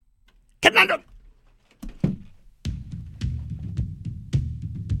London.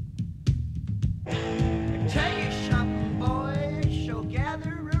 Tell you something, boys, so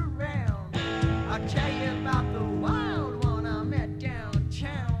gather around. I'll tell you about the wild one I met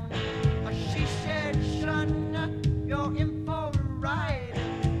downtown. She said, son, you're in for a ride.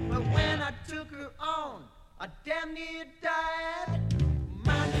 But when I took her on, I damn near died.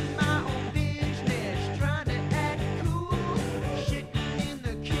 Minding my own business, trying to act cool. Sitting in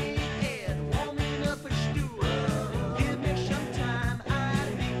the kid, warming up a stool. Give me some time,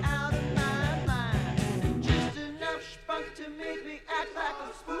 I'll be out of my mind. Just enough spunk to make me act like a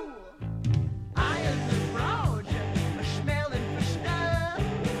fool. I am the broad, smelling for stuff.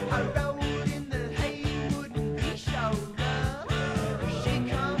 I rode in the hay, wouldn't be so rough. She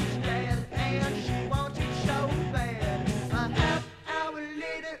comes down and she wants it so bad. A half hour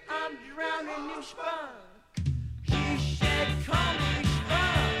later, I'm drowning in spunk. She said, call me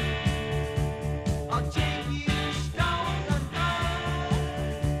spunk. I'll take you stone and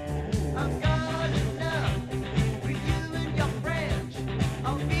run. I've got enough for you and your friends.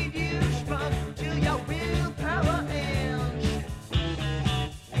 I'll feed you spunk till your willpower ends.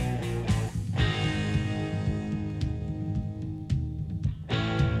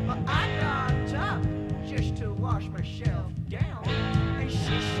 But I got up just to wash myself down. And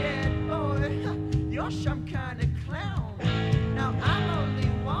she said, boy, you're some kind of clown. Now I'm only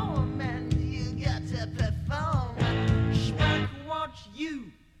warm and you got to perform. Spunk wants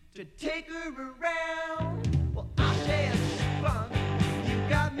you to take her around. Well, I said, Spunk, you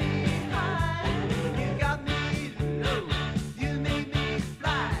got me high. You got me low. You made me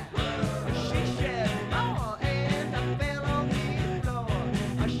fly. She said, more, and I fell on the floor.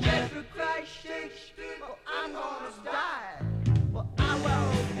 I said, for Christ's sakes, well, I'm almost died. Well, I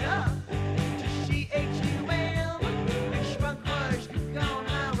woke up to CHUM, and Spunk was gone.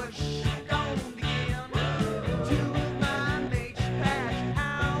 I was stoned again. Two of my mates passed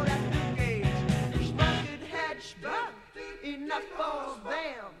out at the gate. Spunk had spunk enough for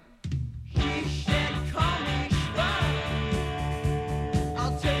them. She said, call me Spunk.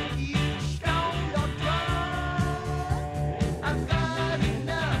 I'll take you stoned or drunk. I've got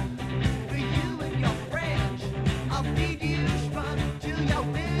enough for you and your friends. I'll feed you spunk till your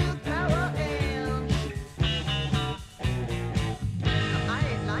willpower ends. Now, I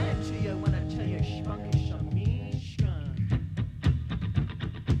ain't lying to you when I tell you spunk is some mean skunk.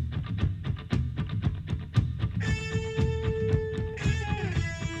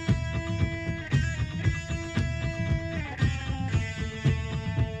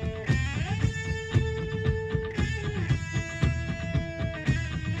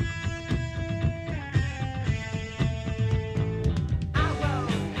 I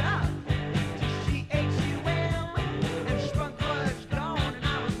woke up to CHUM, and Spunk was gone, and I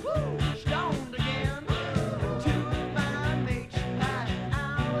was stoned again. Two of my mates passed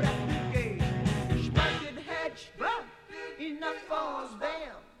out at the gate. Spunk had spunk enough for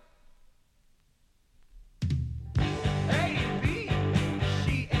them. A, B,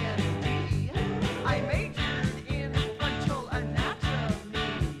 C, and D. I majored in frontal anatomy.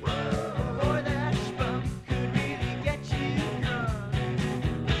 Boy, that spunk could really get you drunk.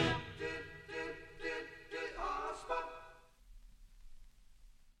 Oh, spunk.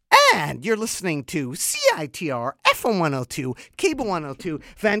 And you're listening to CITR FM 102, Cable 102,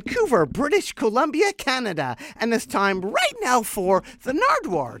 Vancouver, British Columbia, Canada. And it's time right now for the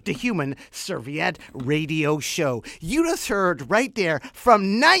Nardwuar, the Human Serviette Radio Show. You just heard right there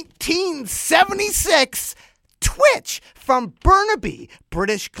from 1976, Twitch from Burnaby,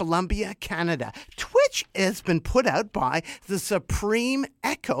 British Columbia, Canada. Twitch has been put out by the Supreme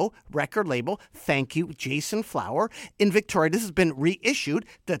Echo record label. Thank you, Jason Flower. In Victoria, this has been reissued.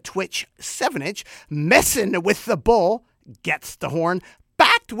 The Twitch 7-inch, Messing with the Bull, Gets the Horn,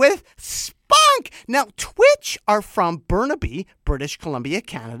 backed with Spunk. Now, Twitch are from Burnaby, British Columbia,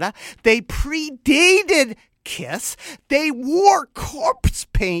 Canada. They predated Kiss. They wore corpse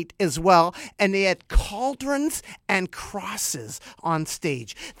paint as well, and they had cauldrons and crosses on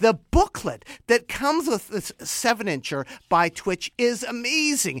stage. The booklet that comes with this 7-incher by Twitch is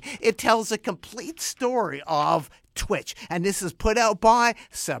amazing. It tells a complete story of Twitch, and this is put out by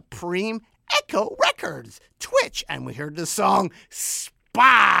Supreme Echo Records, Twitch, and we heard the song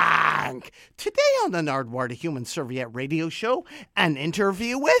Spunk. Today on the Nardwuar, the Human Serviette Radio Show, an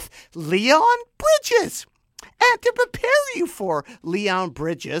interview with Leon Bridges. And to prepare you for Leon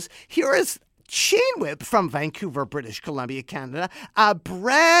Bridges, here is Chain Whip from Vancouver, British Columbia, Canada. A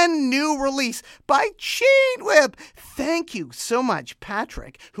brand new release by Chain Whip. Thank you so much,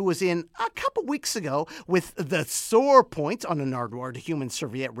 Patrick, who was in a couple weeks ago with the Sore Points on the Nardwuar, the Human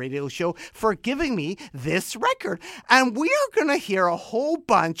Serviette radio show, for giving me this record. And we are going to hear a whole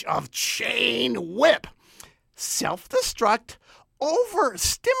bunch of Chain Whip. Self-Destruct,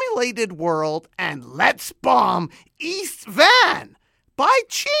 Overstimulated World, and Let's Bomb East Van by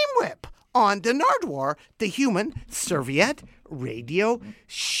Chain Whip on the Nardwuar, the Human Serviette radio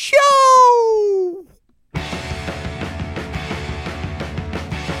show.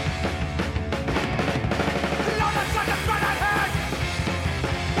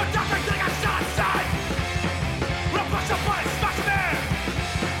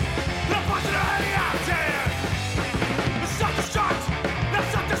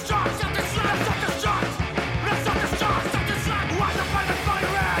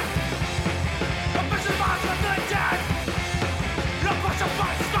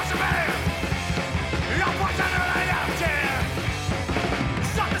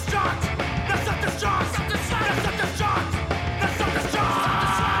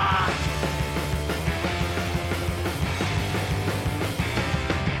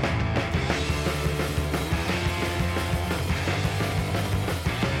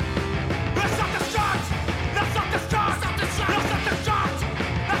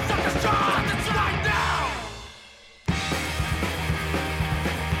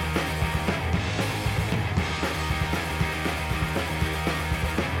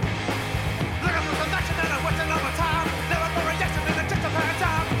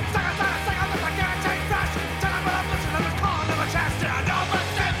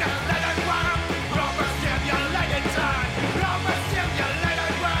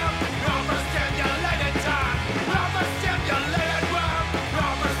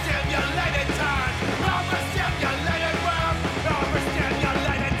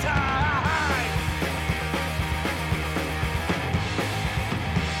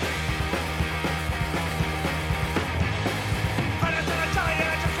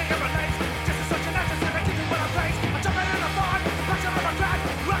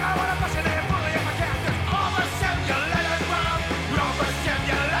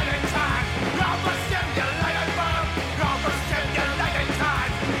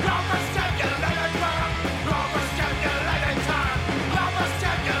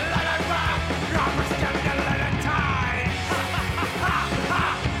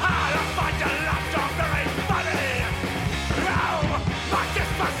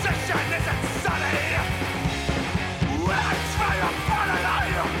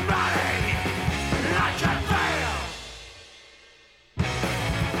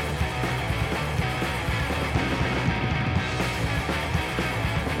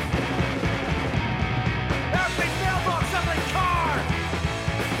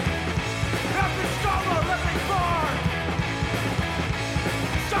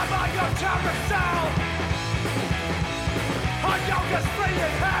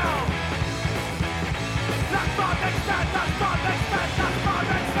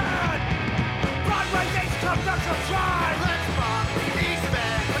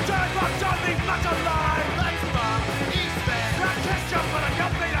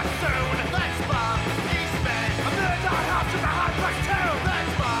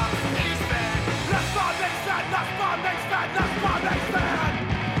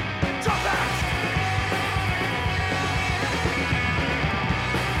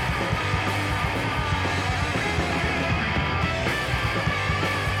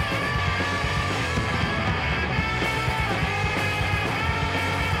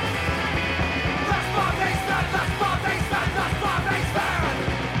 Let's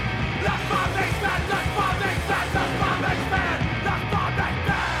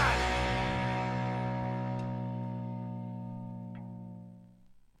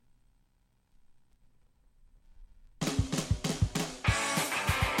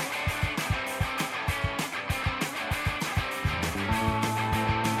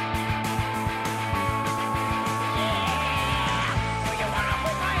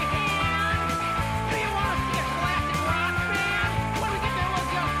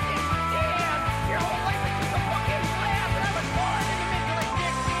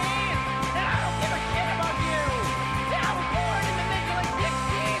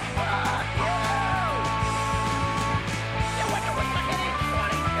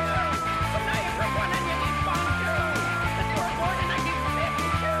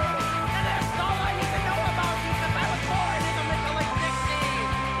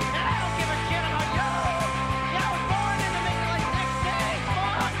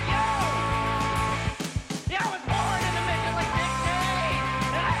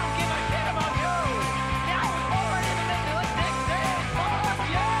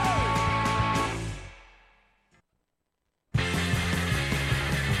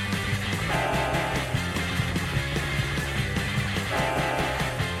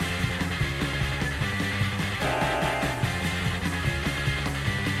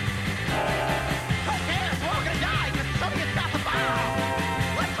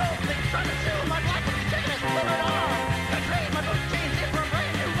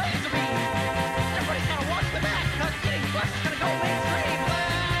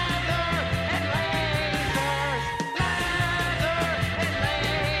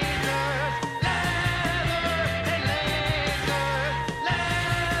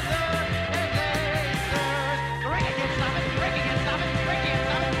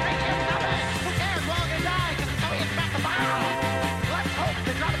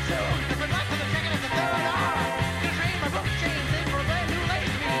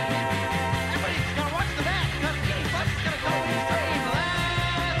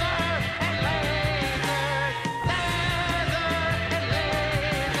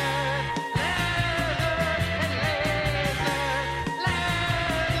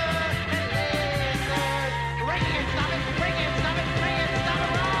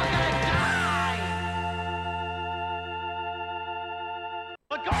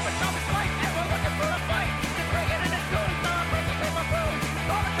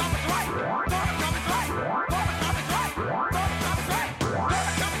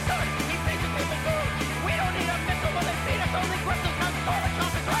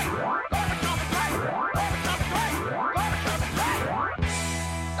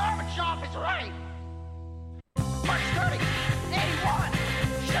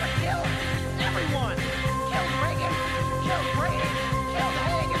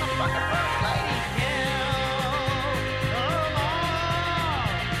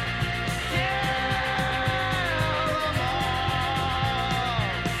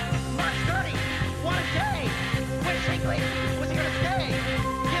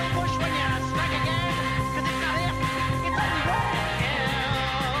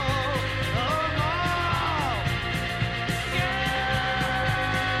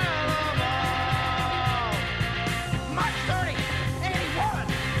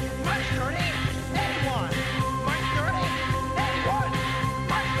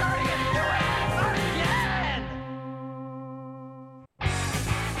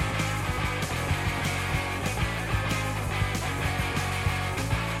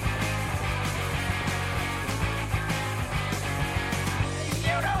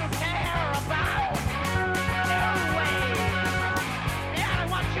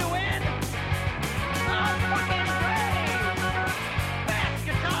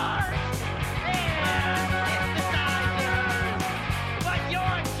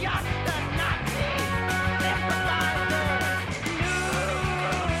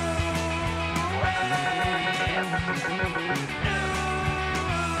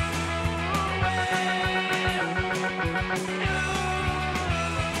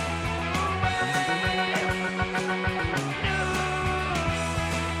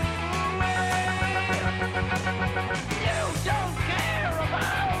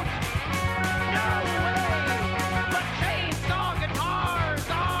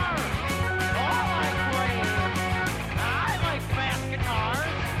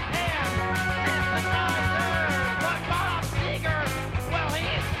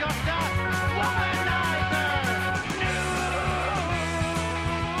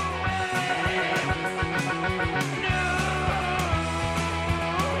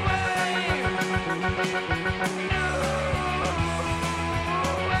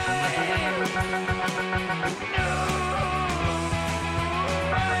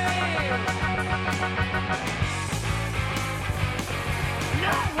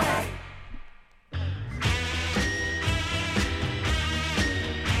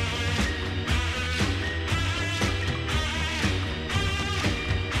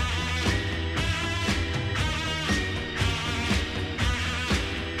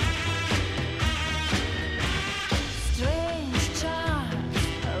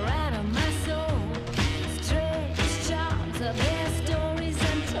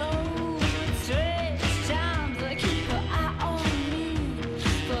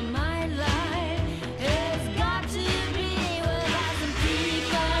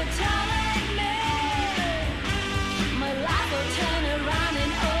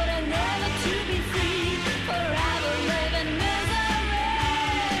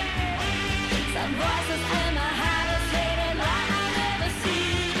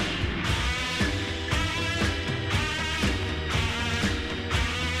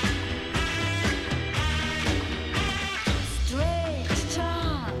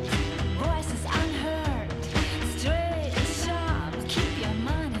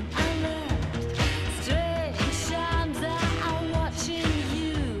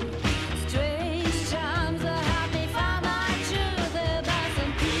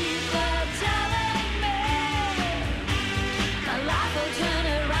will turn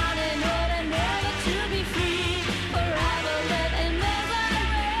around in order never to be free. Forever live in misery.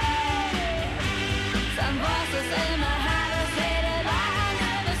 Some voices in my head will say that I'll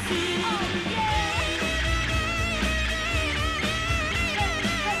never see.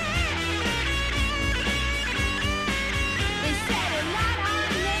 They said a lot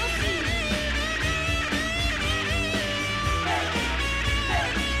I'll never see.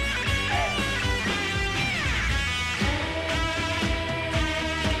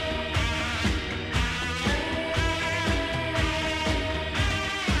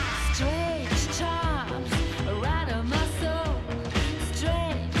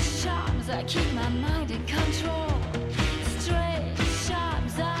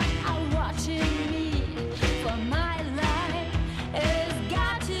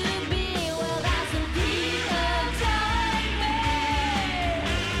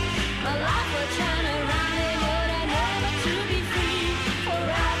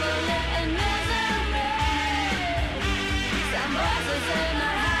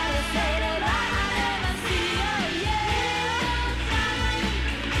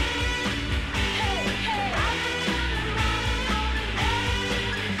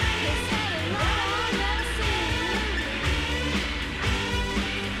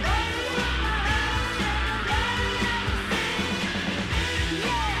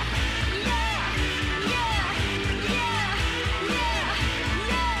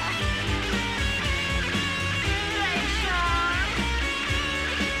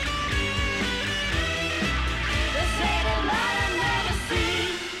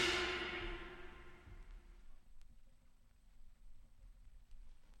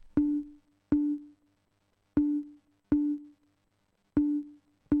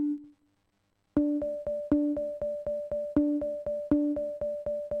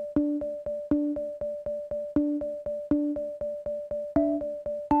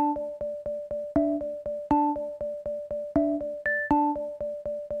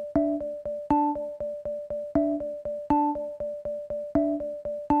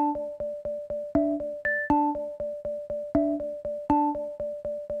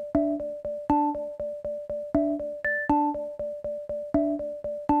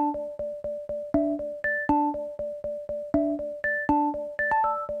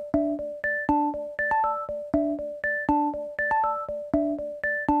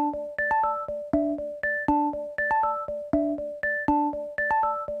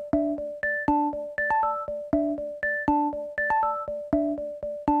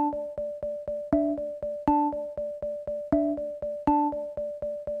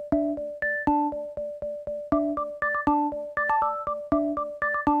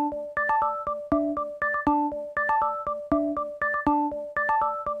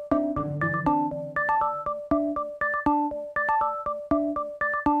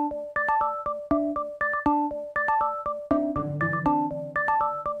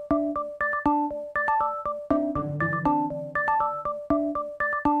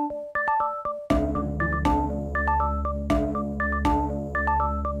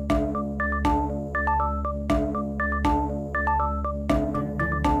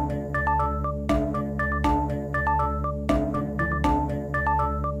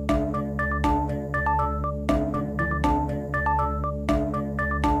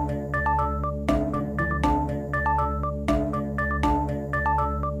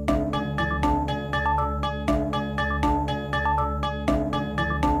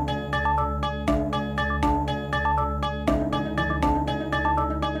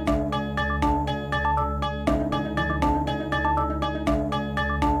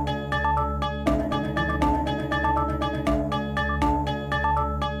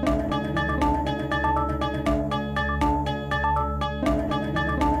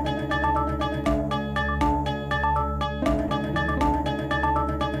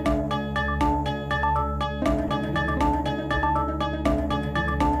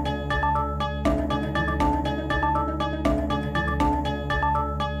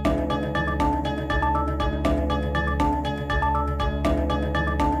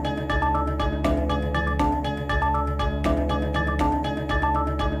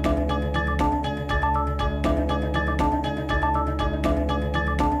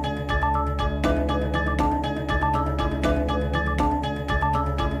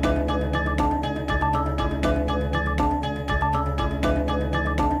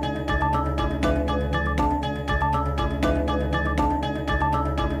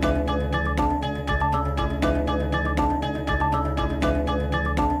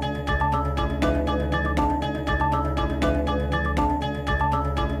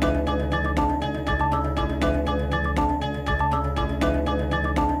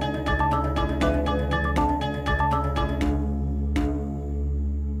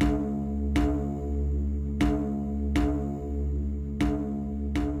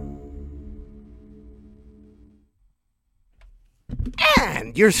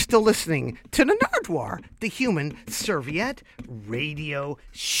 And you're still listening to the Nardwuar, the Human Serviette Radio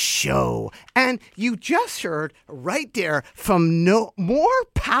Show. And you just heard right there from No More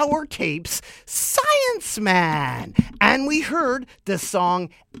Power Tapes, Science Man. And we heard the song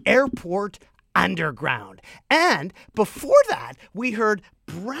Airport Underground. And before that, we heard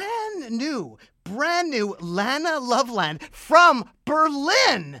brand new Lana Loveland from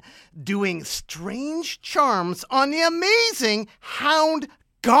Berlin doing Strange Charms on the amazing Hound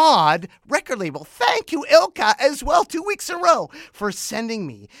God record label. Thank you, Ilka, as well, 2 weeks in a row for sending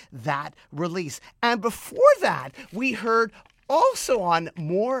me that release. And before that, we heard also on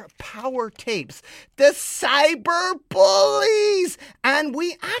More Power Tapes, the Cyber Bullies. And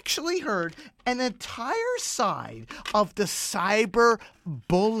we actually heard an entire side of the Cyber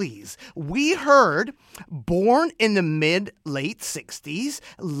Bullies. We heard Born in the Mid-Late 60s,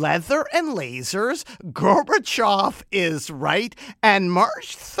 Leather and Lasers, Gorbachev is Right, and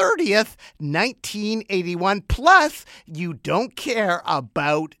March 30th, 1981, plus You Don't Care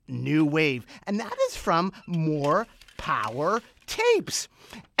About New Wave. And that is from More Power Tapes.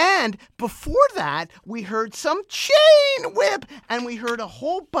 And before that, we heard some Chain Whip, and we heard a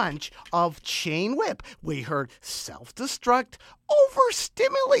whole bunch of Chain Whip. We heard Self-Destruct,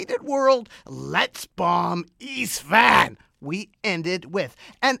 Overstimulated World, Let's Bomb East Van. We ended with.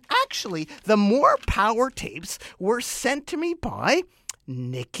 And actually, the More Power Tapes were sent to me by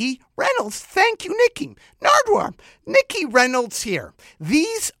Nikki Reynolds. Thank you, Nikki. Nardwuar, Nikki Reynolds here.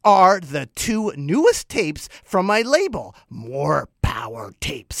 These are the two newest tapes from my label, More Power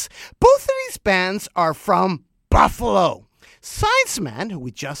Tapes. Both of these bands are from Buffalo. Science Man, who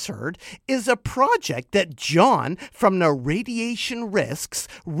we just heard, is a project that John from the Radiation Risks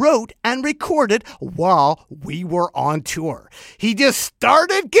wrote and recorded while we were on tour. He just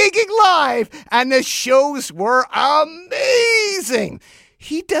started gigging live, and the shows were amazing.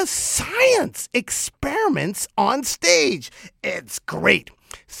 He does science experiments on stage. It's great.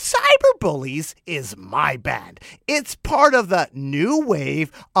 Cyber Bullies is my band. It's part of the new wave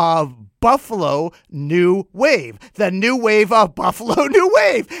of Buffalo New Wave. The new wave of Buffalo New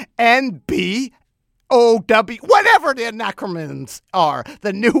Wave. NBOW, whatever the acronyms are.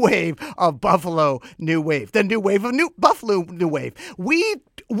 The new wave of Buffalo New Wave. The new wave of Buffalo New Wave.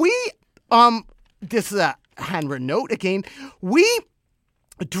 This is a handwritten note again. We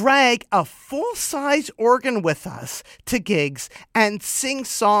drag a full-size organ with us to gigs and sing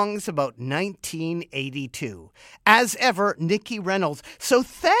songs about 1982. As ever, Nikki Reynolds. So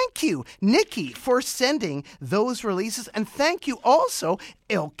thank you, Nikki, for sending those releases. And thank you also,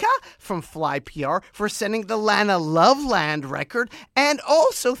 Ilka from Fly PR, for sending the Lana Loveland record. And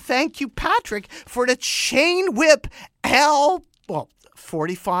also thank you, Patrick, for the Chain Whip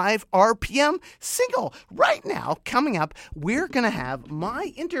 45 RPM single. Right now, coming up, we're going to have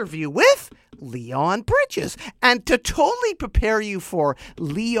my interview with Leon Bridges. And to totally prepare you for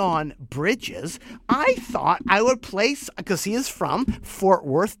Leon Bridges, I thought I would play, because he is from Fort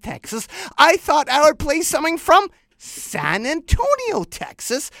Worth, Texas, I thought I would play something from San Antonio,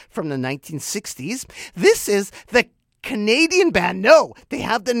 Texas, from the 1960s. This is the Canadian band. No, they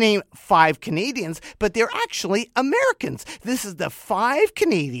have the name Five Canadians, but they're actually Americans. This is the Five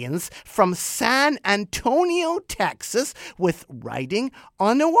Canadians from San Antonio, Texas, with Writing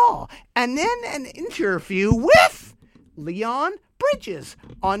on the Wall. And then an interview with Leon Bridges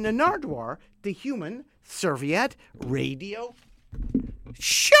on the Nardwuar, the Human Serviette Radio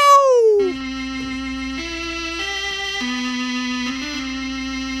Show.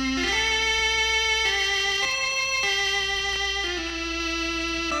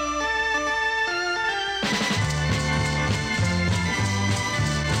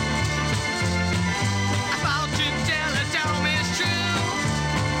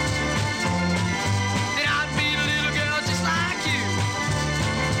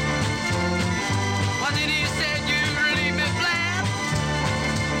 Did he say you really been bland?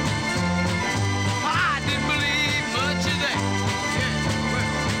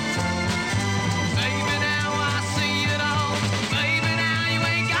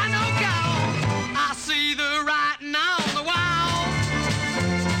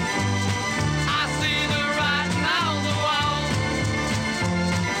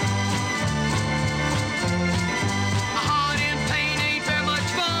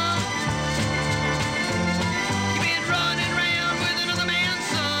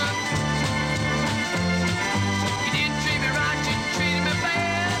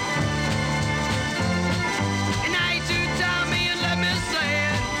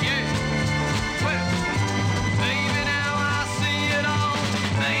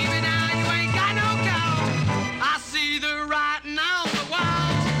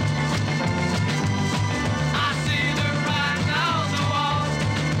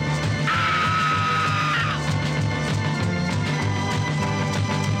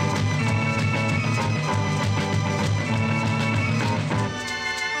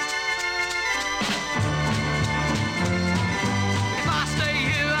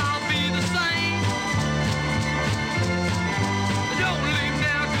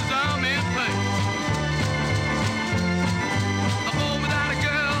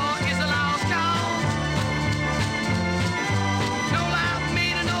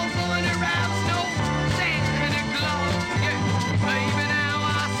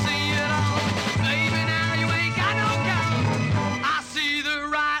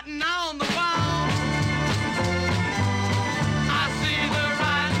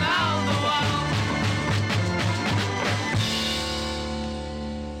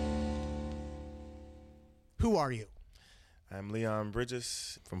 are you? I'm Leon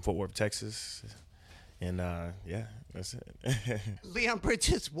Bridges from Fort Worth, Texas. And yeah, that's it. Leon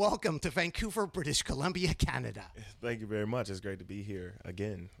Bridges, welcome to Vancouver, British Columbia, Canada. Thank you very much. It's great to be here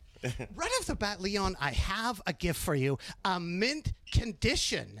again. Right off the bat, Leon, I have a gift for you, a mint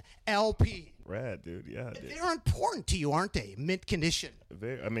condition LP. Rad, dude. Yeah, dude. They're important to you, aren't they? Mint condition.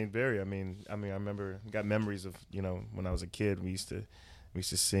 Very. I remember got memories of, when I was a kid. We used to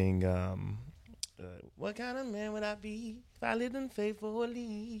sing. What kind of man would I be if I lived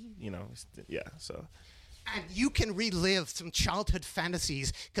unfaithfully? Yeah. So. And you can relive some childhood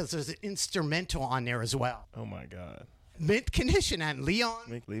fantasies because there's an instrumental on there as well. Oh my God. Mint condition and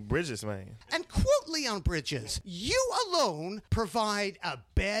Leon Bridges, man. And quote Leon Bridges, "You alone provide a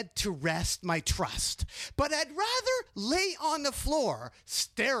bed to rest my trust, but I'd rather lay on the floor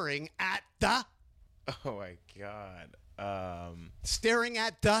staring at the..." Oh my God. Staring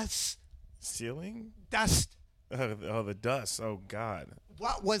at dust. Ceiling? Dust. Oh, the dust. Oh God.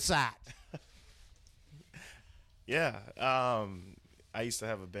 What was that? Yeah. I used to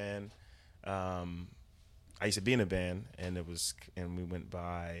have a band. I used to be in a band, and we went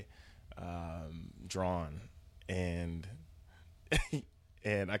by Drawn, and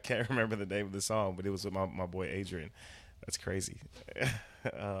and I can't remember the name of the song, but it was with my boy Adrian. That's crazy.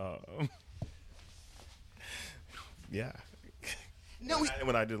 Yeah. No,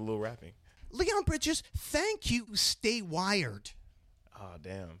 when I did a little rapping. Leon Bridges, thank you. Stay wired. Oh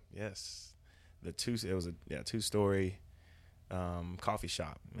damn! Yes, it was a 2-story coffee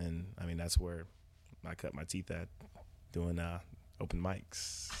shop, and I mean that's where I cut my teeth at doing open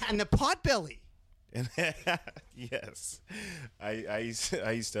mics. And the Potbelly. And yes, I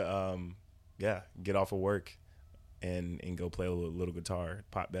used to get off of work and go play a little guitar,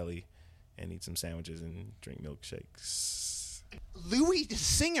 Potbelly, and eat some sandwiches and drink milkshakes. Louis the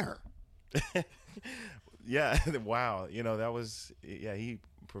singer. Yeah, wow. That was he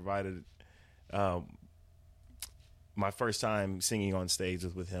provided my first time singing on stage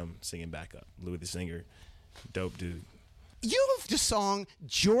was with him singing backup. Louis the Singer, dope dude. You have the song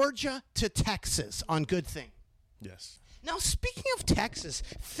Georgia to Texas on Good Thing. Yes. Now, speaking of Texas,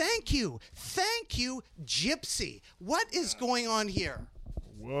 thank you, Gypsy. What is going on here?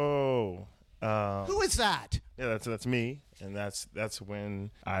 Whoa. Who is that? Yeah, that's me, and that's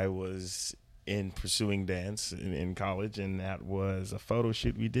when I was in pursuing dance in college, and that was a photo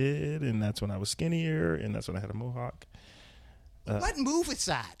shoot we did, and that's when I was skinnier, and that's when I had a mohawk. What move is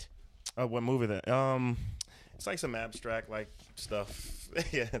that? What movie that? It's like some abstract like stuff.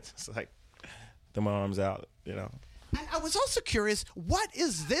 Yeah, it's like throw my arms out, And I was also curious, what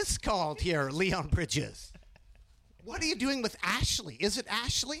is this called here, Leon Bridges? What are you doing with Ashley? Is it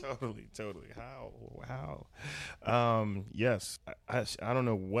Ashley? Totally. How? Yes. I don't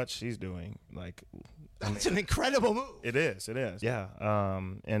know what she's doing. That's an incredible move. It is. Yeah.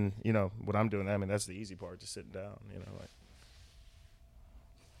 And what I'm doing, that's the easy part, just sitting down,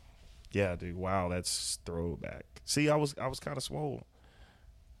 yeah, dude. Wow. That's throwback. See, I was kind of swole.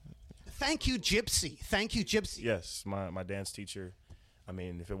 Thank you, Gypsy. Yes. My dance teacher.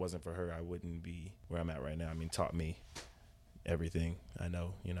 If it wasn't for her, I wouldn't be where I'm at right now. Taught me everything I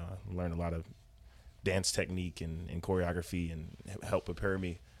know. I learned a lot of dance technique and choreography and helped prepare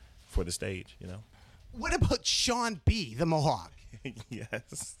me for the stage, What about Sean B., the Mohawk?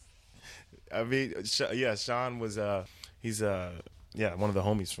 Yes. Sean was, he's, one of the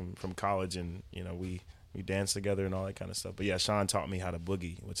homies from college, and, we danced together and all that kind of stuff. But yeah, Sean taught me how to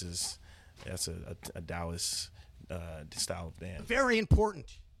boogie, which is, that's a Dallas style of dance. Very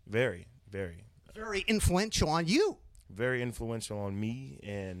important. Very, very. Very influential on you. Very influential on me,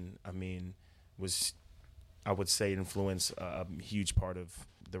 and I would say influence a huge part of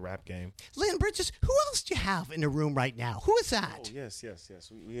the rap game. Leon Bridges, who else do you have in the room right now? Who is that? Oh, yes.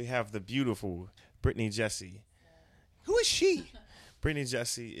 We have the beautiful Brittany Jessie. Who is she? Brittany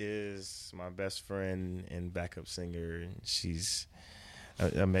Jessie is my best friend and backup singer, and she's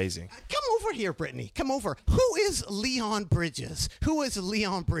amazing. Come over here, Brittany. Come over. Who is Leon Bridges?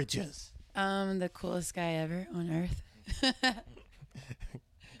 The coolest guy ever on earth.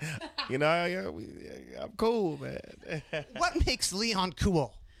 I'm cool, man. What makes Leon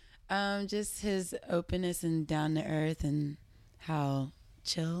cool? Just his openness and down to earth, and how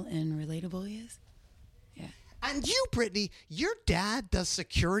chill and relatable he is. Yeah. And you, Brittany, your dad does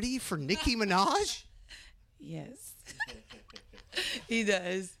security for Nicki Minaj? Yes. He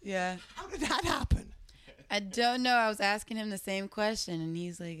does, yeah. How did that happen? I don't know. I was asking him the same question, and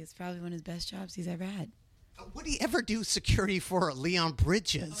he's like, it's probably one of his best jobs he's ever had. Would he ever do security for Leon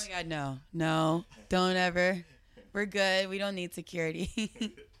Bridges? Oh, my God, no. No, don't ever. We're good. We don't need security.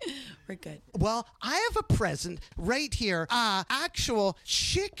 We're good. Well, I have a present right here. Actual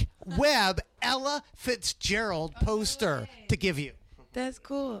Chick Webb Ella Fitzgerald poster to give you. That's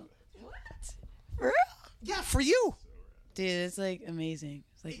cool. What? For real? Yeah, for you. Dude, it's like amazing.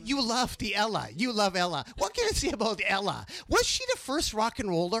 It's like You love the Ella. You love Ella. What can you say about Ella? Was she the first rock and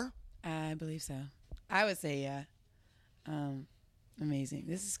roller? I believe so. I would say yeah. Amazing.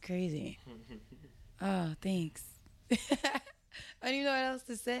 This is crazy. Oh, thanks. I don't even know what else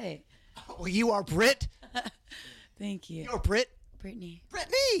to say. Well, you are Brit. Thank you. You're Brit. Brittany.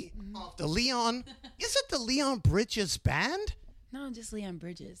 Brittany. Of the Leon. Is it the Leon Bridges band? No, just Leon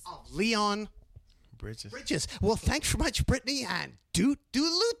Bridges. Of Leon Bridges. Bridges. Well, thanks so much, Brittany. And Doot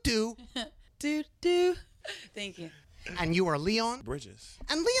Doot Doo. Do. Thank you. And you are Leon. Bridges.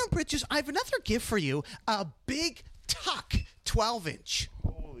 And Leon Bridges, I have another gift for you. A big Tuck 12-inch.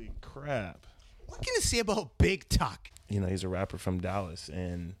 Holy crap. What can you say about Big Tuck? You know, he's a rapper from Dallas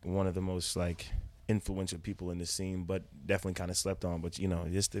and one of the most like influential people in the scene, but definitely kind of slept on. But you know,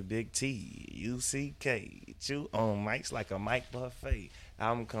 just the Big T, UCK, chew on mics like a mic buffet.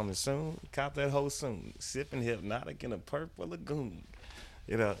 Album coming soon, cop that hoe soon. Sipping Hypnotic in a purple lagoon.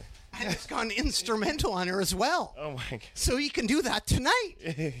 You know. And it's got an instrumental on her as well. Oh my God. So you can do that tonight.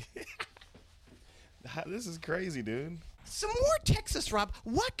 This is crazy, dude. Some more Texas, Rob.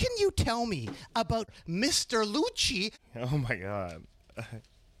 What can you tell me about Mr. Lucci? Oh my God.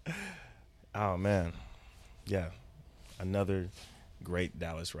 Oh man. Yeah. Another great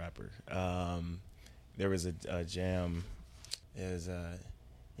Dallas rapper. There was a jam. There's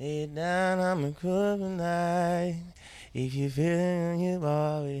hey down, I'm a kryptonite. If you feel you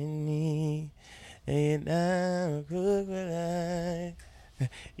are with me. Hey down, I'm a kryptonite.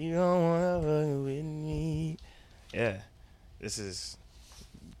 You don't wanna fuck with me. Yeah. This is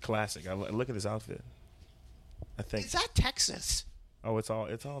classic. I look at this outfit. I think. Is that Texas? Oh, it's all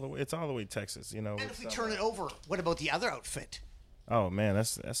the way Texas. You know. And if we turn it over, what about the other outfit? Oh man,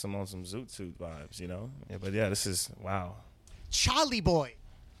 that's some on some Zoot Suit vibes. You know. Yeah, but yeah, this is wow. Charlie Boy.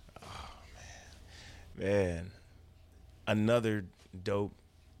 Man, another dope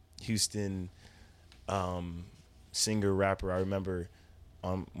Houston singer rapper. I remember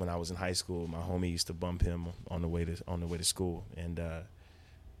when I was in high school, my homie used to bump him on the way to school, and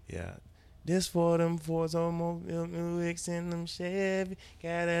yeah. This for them Fords, automobile, new X in them Chevy,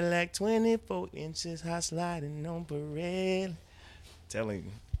 Cadillac 24 inches, hot sliding on parade. Telling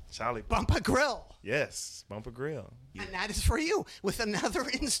you, Charlie. Bumper Grill. Yes, Bumper Grill. Yeah. And that is for you with another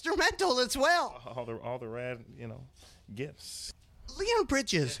instrumental as well. All the rad, you know, gifts. Leon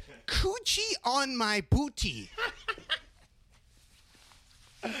Bridges, Coochie on my booty.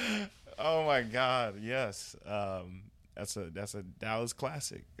 Oh my God, yes. That's a Dallas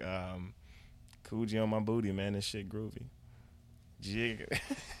classic. Coochie on my booty, man. This shit groovy. Jig.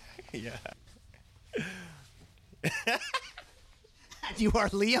 Yeah. And you are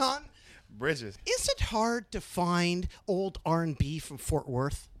Leon Bridges. Is it hard to find old R&B from Fort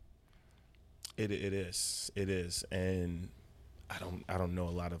Worth? It is, and I don't know a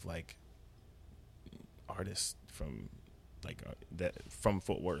lot of like artists from like that from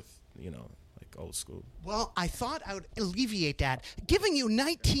Fort Worth, you know, like old school. Well, I thought I would alleviate that. Giving you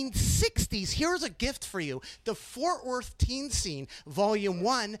 1960s, here's a gift for you. The Fort Worth Teen Scene, Volume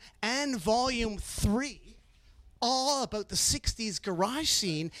 1 and Volume 3. All about the 60s garage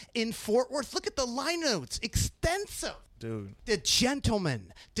scene in Fort Worth. Look at the line notes. Extensive. Dude. The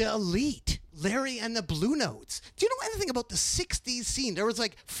Gentleman, The Elite, Larry and the Blue Notes. Do you know anything about the 60s scene? There was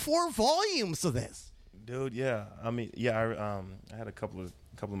like 4 volumes of this. Dude, yeah. I mean, yeah, I had a couple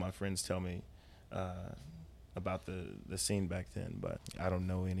of my friends tell me about the scene back then, but I don't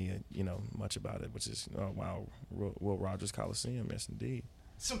know any, much about it, which is, wow, Will Rogers Coliseum, yes, indeed.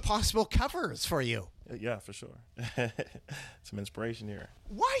 Some possible covers for you. Yeah, for sure. Some inspiration here.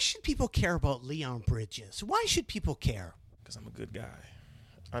 Why should people care about Leon Bridges? Why should people care? Because I'm a good guy.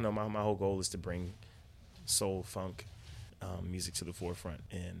 I know my whole goal is to bring soul, funk, music to the forefront,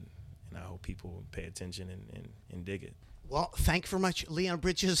 and I hope people pay attention and dig it. Well, thank you very much, Leon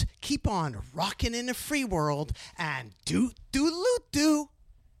Bridges. Keep on rocking in the free world, and do.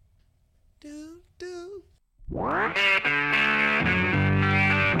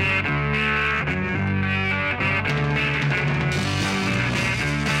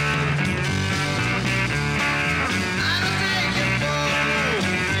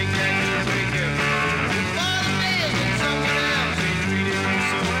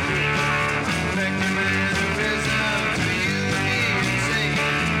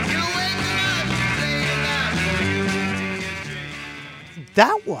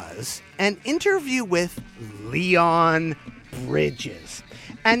 That was an interview with Leon Bridges.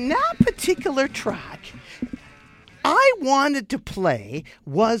 And that particular track I wanted to play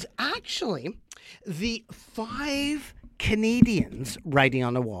was actually the 5 Canadians writing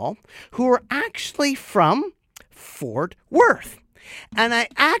on the wall who are actually from Fort Worth. And I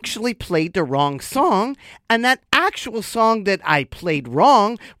actually played the wrong song, and that actual song that I played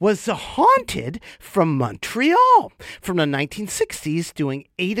wrong was The Haunted from Montreal from the 1960s doing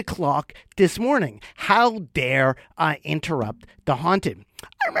 8 o'clock this morning. How dare I interrupt The Haunted?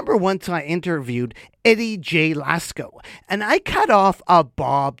 I remember once I interviewed Eddie J. Lasco, and I cut off a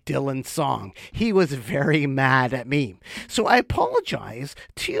Bob Dylan song. He was very mad at me. So I apologize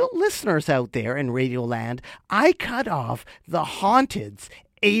to you listeners out there in Radioland. I cut off The Haunted's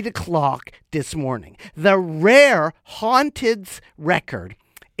 8 o'clock this morning. The rare Haunted's record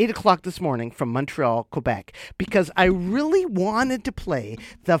 8 o'clock this morning from Montreal, Quebec, because I really wanted to play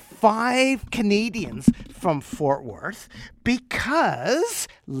the 5 Canadians from Fort Worth because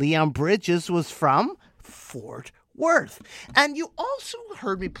Leon Bridges was from Fort Worth. And you also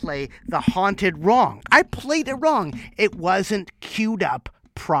heard me play The Haunted wrong. I played it wrong. It wasn't queued up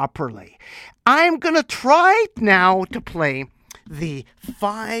properly. I'm going to try now to play the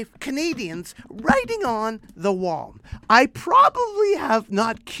 5 Canadians writing on the wall. I probably have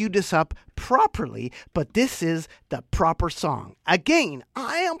not queued this up properly, but this is the proper song. Again,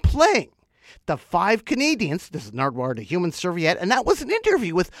 I am playing the 5 Canadians. This is Nardwuar, the Human Serviette, and that was an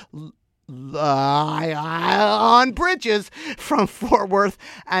interview with on Bridges from Fort Worth.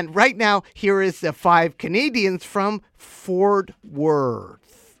 And right now, here is the 5 Canadians from Fort Worth.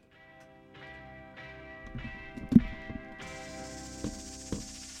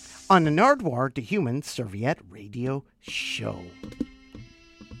 On the Nardwuar, the Human Serviette Radio Show.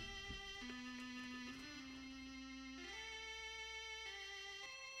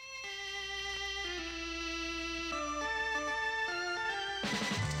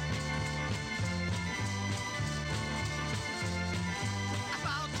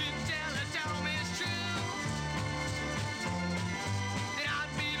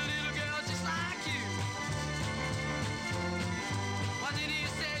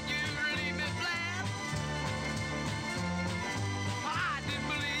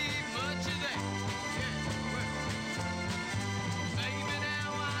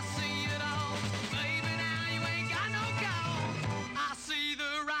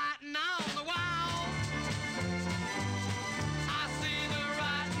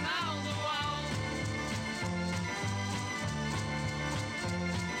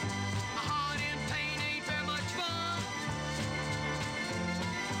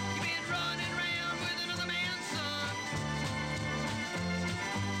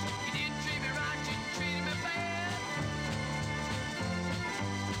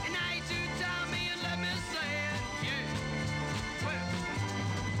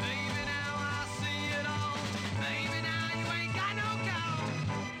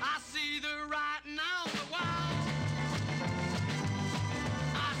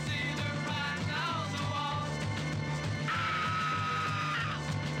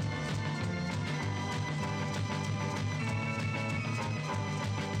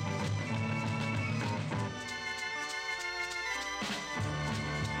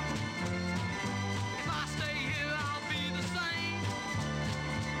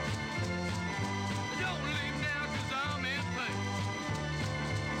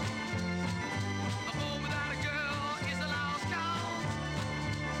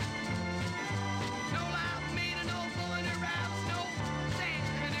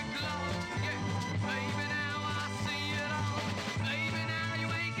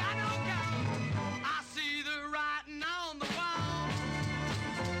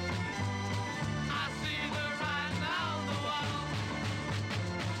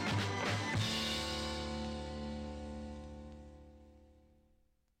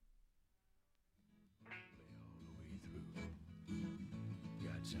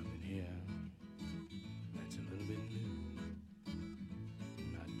 Something here that's a little bit new.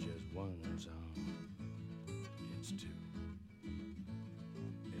 Not just one song, it's 2.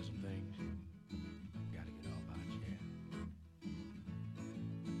 Here's some things gotta get off our chest.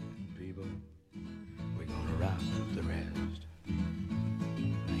 People, we're gonna rock the rest.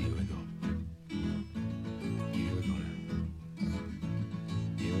 Now here we go. Here we go now.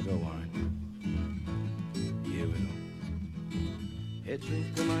 Here we go, Warren. Here we go. Head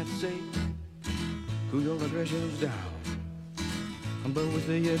shaker might say, cool your aggressions down. But we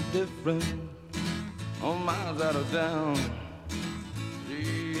say you're different, on miles out of town.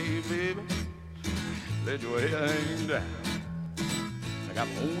 Hey, baby, let your head hang down. I got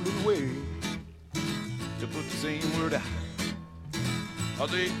my own little way to put the same word out. I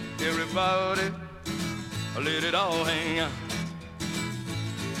say, everybody, let it all hang out.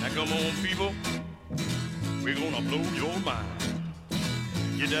 Now come on, people, we're gonna blow your mind.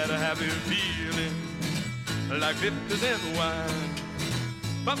 You gotta have a feeling like 50% wine.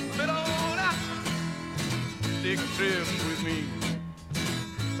 Bump it on out, take a trip with me.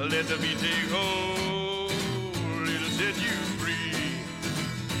 Let the beat take hold, it'll set you free.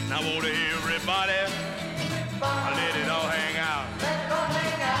 Now I want everybody, let it all hang out.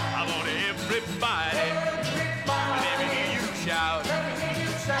 I want everybody, let me hear you shout.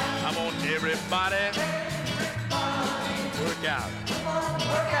 I want everybody, work out.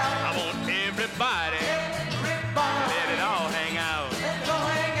 I want everybody, let it all hang out.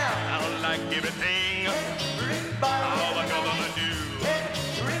 I don't like everything all the government do.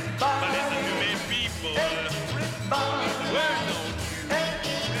 But listen to me, people, words don't you.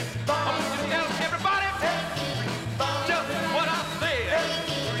 I want you to tell everybody just what I said.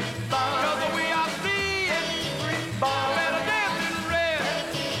 Cause the way I see it, better dance in red.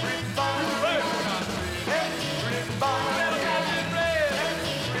 Words got red. Better dance in red.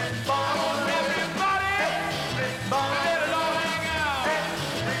 I want everybody, let it all hang out.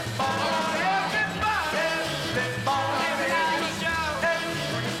 I want everybody, let me hear you shout.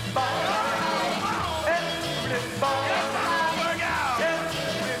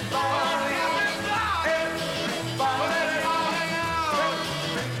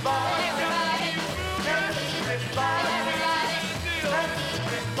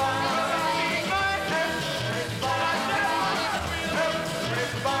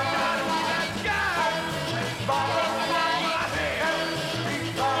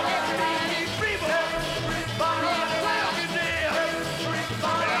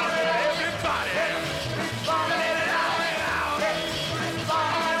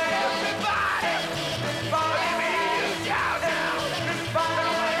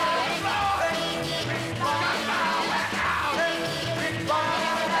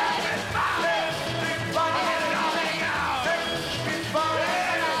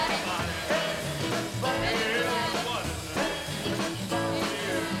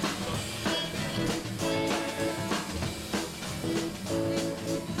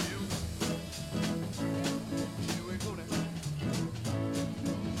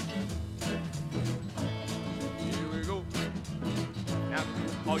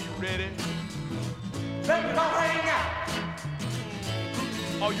 Are you ready? Let it all hang out.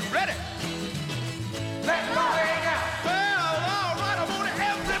 Are you ready? Let it all hang out. Well, all right, I want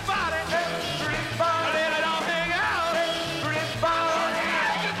everybody. Everybody. Let it all hang out. Everybody.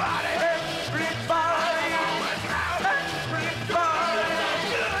 Everybody. Everybody.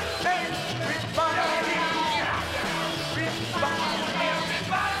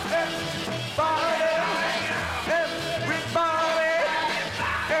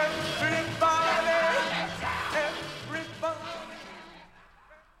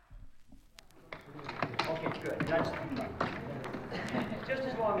 Okay, good. That's just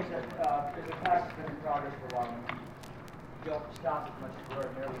as long as the class has been in progress for a while, you don't stop as much as we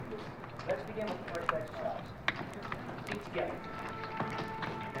ordinarily do. Let's begin with the first exercise. Feet together.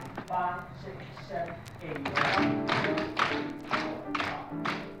 And 5, 6, 7, 8.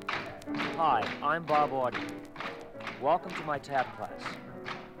 Hi, I'm Bob Audie. Welcome to my tap class.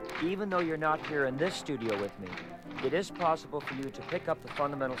 Even though you're not here in this studio with me, it is possible for you to pick up the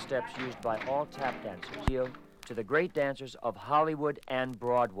fundamental steps used by all tap dancers, to the great dancers of Hollywood and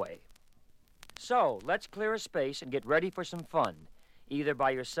Broadway. So, let's clear a space and get ready for some fun, either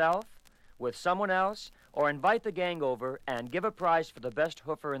by yourself, with someone else, or invite the gang over and give a prize for the best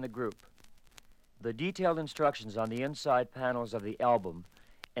hoofer in the group. The detailed instructions on the inside panels of the album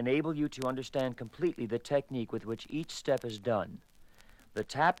enable you to understand completely the technique with which each step is done. The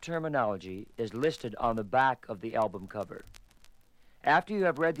tap terminology is listed on the back of the album cover. After you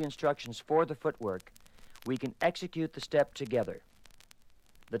have read the instructions for the footwork, we can execute the step together.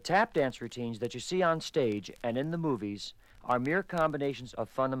 The tap dance routines that you see on stage and in the movies are mere combinations of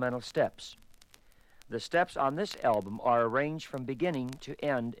fundamental steps. The steps on this album are arranged from beginning to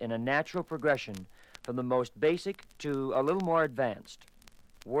end in a natural progression from the most basic to a little more advanced.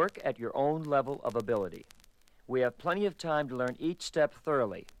 Work at your own level of ability. We have plenty of time to learn each step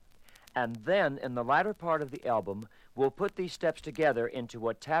thoroughly. And then, in the latter part of the album, we'll put these steps together into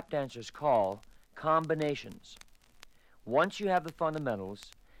what tap dancers call combinations. Once you have the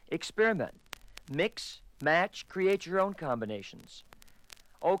fundamentals, experiment. Mix, match, create your own combinations.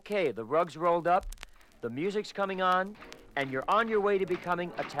 Okay, the rug's rolled up, the music's coming on, and you're on your way to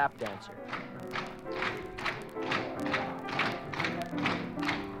becoming a tap dancer.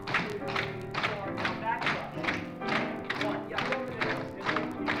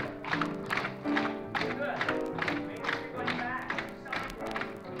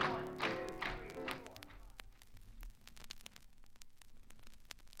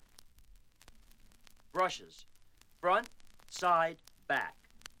 brushes. Front, side, back.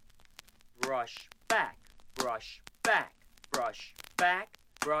 Brush, back, brush, back, brush, back,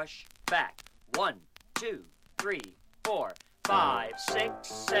 brush, back. 1, 2, 3, 4, 5, 6,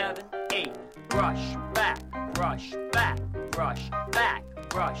 7, 8. Brush, back, brush, back, brush, back,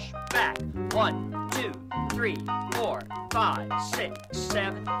 brush, back. 1, 2, 3, 4, 5, 6,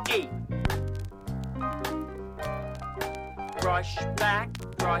 7, 8. Brush, back,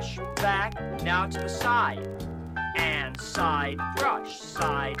 now to the side. And side, brush,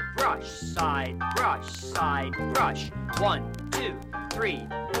 side, brush, side, brush, side, brush. 1, 2, 3,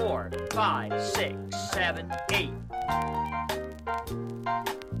 4, 5, 6, 7, 8.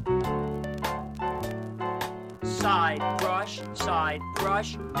 Side,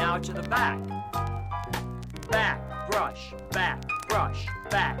 brush, now to the back. Back, brush, back, brush,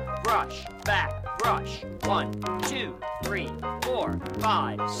 back, brush, back, brush. 1, 2, 3, 4,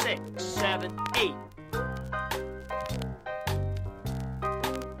 5, 6, 7, 8.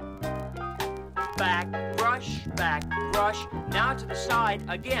 Back, brush, now to the side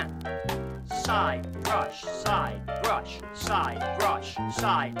again. Side, brush, side, brush, side, brush,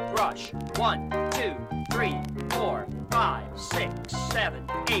 side, brush. 1, 2, 3, 4, 5, 6, 7,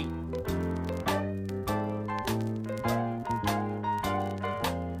 8.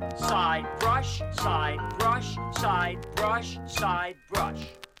 Side, brush, side, brush, side, brush, side, brush.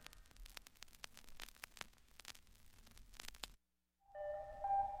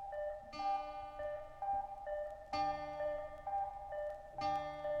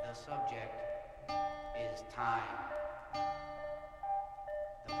 The subject is time.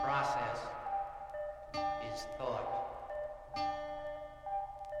 The process is thought.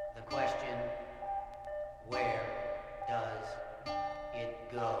 The question, where does it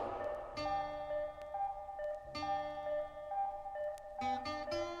go?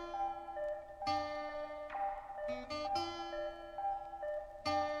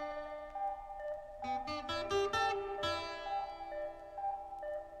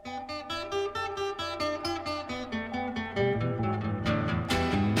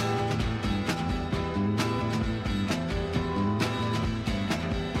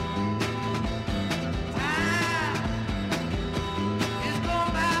 Time is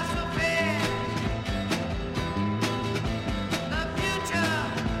going by so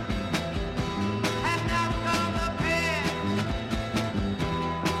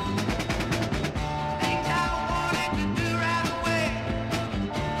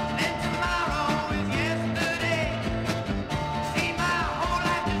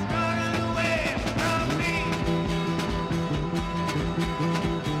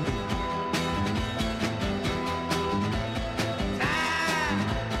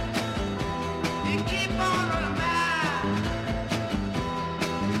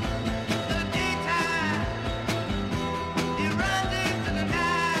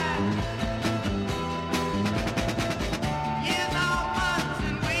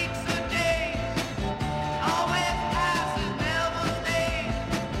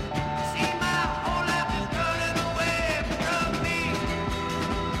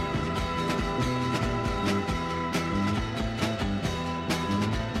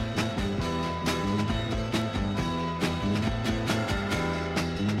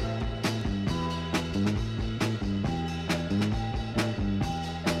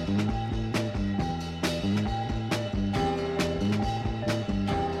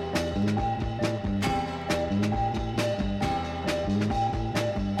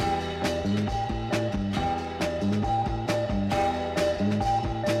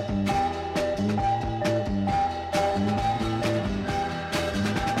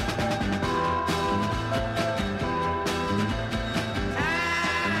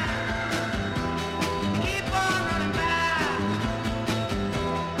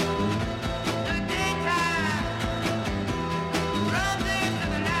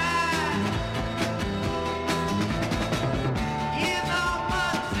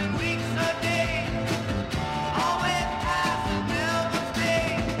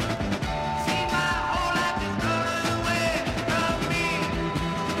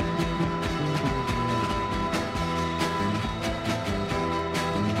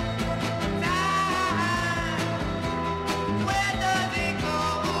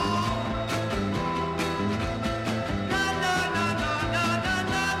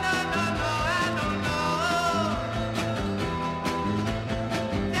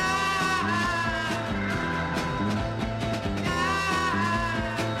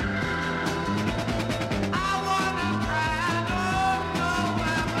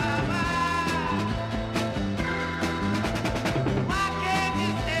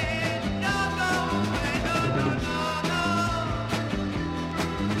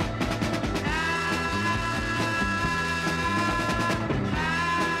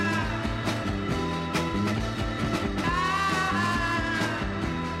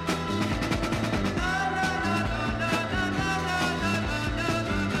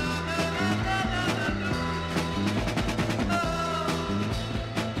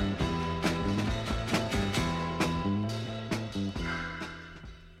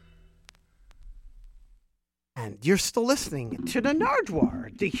And you're still listening to the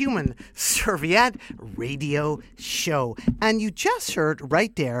Nardwuar, the Human Serviette Radio Show. And you just heard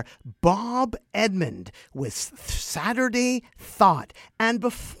right there Bob Edmond with Saturday Thought. And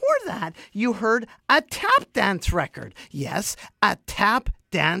before that, you heard a tap dance record. Yes, a tap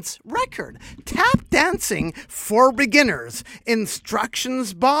dance record. Tap dancing for beginners.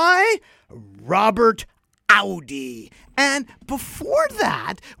 Instructions by Robert Audi. And before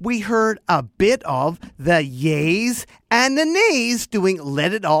that, we heard a bit of the Yays and the Nays doing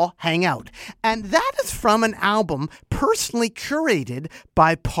Let It All Hang Out. And that is from an album personally curated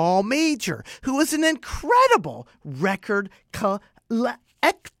by Paul Major, who is an incredible record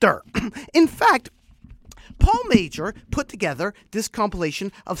collector. In fact, Paul Major put together this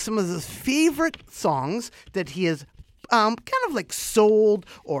compilation of some of his favorite songs that he has kind of like sold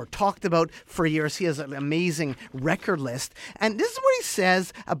or talked about for years. He has an amazing record list. And this is what he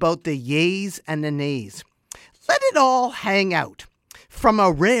says about the Yays and the Nays. Let it all hang out. From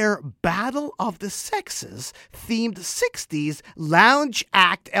a rare Battle of the Sexes themed 60s lounge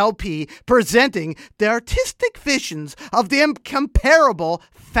act LP presenting the artistic visions of the incomparable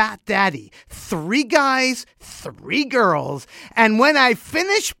Fat Daddy. 3 guys, 3 girls. And when I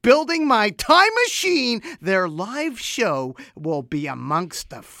finish building my time machine, their live show will be amongst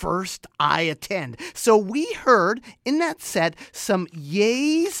the first I attend. So we heard in that set some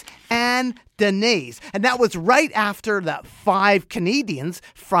Yays and the Nays. And that was right after the 5 Canadians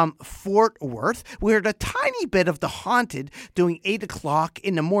from Fort Worth. We heard a tiny bit of The Haunted doing 8 o'clock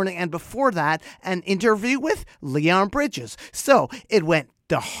in the morning. And before that, an interview with Leon Bridges. So it went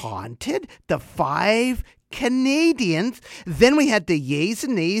The Haunted, the 5 Canadians. Then we had the Yays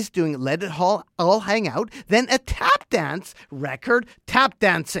and Nays doing Let It All Hang Out. Then a tap dance record, Tap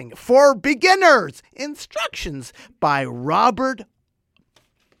Dancing for Beginners. Instructions by Robert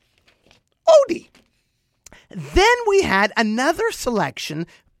Audi. Then we had another selection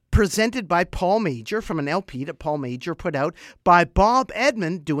presented by Paul Major from an LP that Paul Major put out by Bob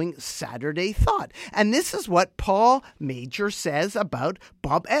Edmond doing Saturday Thought. And this is what Paul Major says about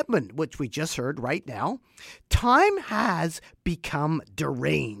Bob Edmond, which we just heard right now. Time has become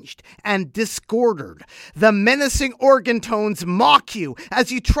deranged and disordered. The menacing organ tones mock you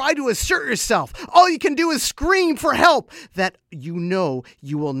as you try to assert yourself. All you can do is scream for help that you know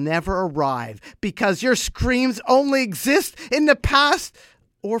you will never arrive because your screams only exist in the past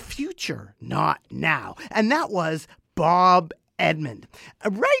or future, not now. And that was Bob Edmond.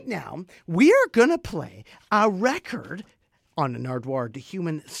 Right now, we are going to play a record on the Nardwuar, the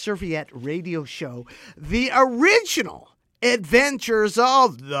Human Serviette Radio Show, the original Adventures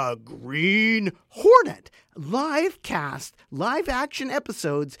of the Green Hornet. Live cast, live action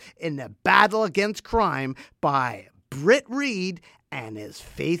episodes in the battle against crime by Britt Reed and his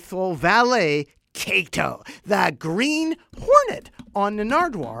faithful valet, Kato, the Green Hornet, on the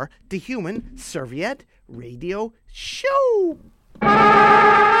Nardwuar, the Human Serviette Radio Show.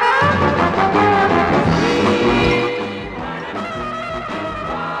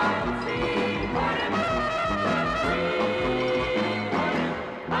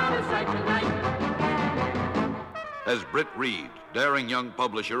 As Britt Reed, daring young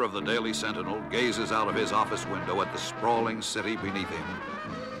publisher of the Daily Sentinel, gazes out of his office window at the sprawling city beneath him,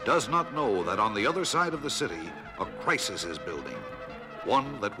 does not know that on the other side of the city, a crisis is building.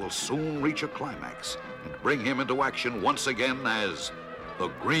 One that will soon reach a climax and bring him into action once again as the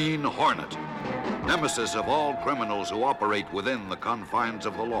Green Hornet, nemesis of all criminals who operate within the confines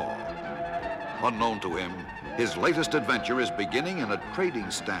of the law. Unknown to him, his latest adventure is beginning in a trading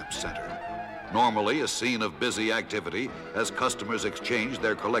stamp center, normally a scene of busy activity as customers exchange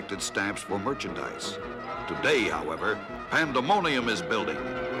their collected stamps for merchandise. Today, however, pandemonium is building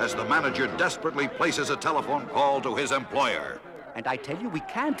as the manager desperately places a telephone call to his employer. And I tell you, we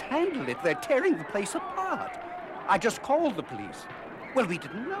can't handle it. They're tearing the place apart. I just called the police. Well, we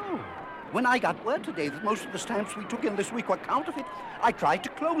didn't know. When I got word today that most of the stamps we took in this week were counterfeit, I tried to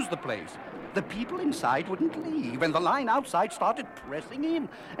close the place. The people inside wouldn't leave, and the line outside started pressing in.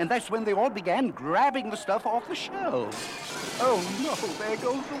 And that's when they all began grabbing the stuff off the shelves. Oh, no, there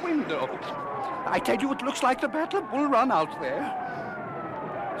goes the window. I tell you, it looks like the Battle of Bull Run out there.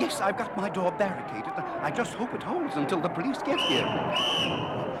 Yes, I've got my door barricaded. I just hope it holds until the police get here.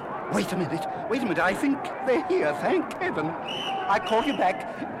 Wait a minute. I think they're here, thank heaven. I'll call you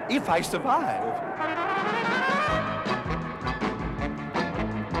back if I survive.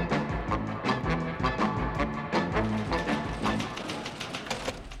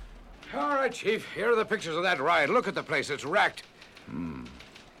 All right, Chief. Here are the pictures of that riot. Look at the place. It's wrecked.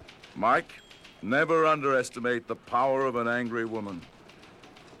 Mike, never underestimate the power of an angry woman.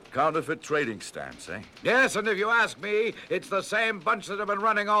 Counterfeit trading stamps, eh? Yes, and if you ask me, it's the same bunch that have been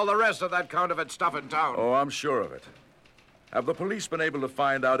running all the rest of that counterfeit stuff in town. Oh, I'm sure of it. Have the police been able to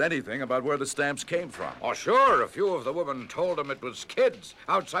find out anything about where the stamps came from? Oh, sure. A few of the women told them it was kids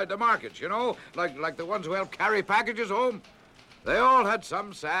outside the markets, you know, like the ones who help carry packages home. They all had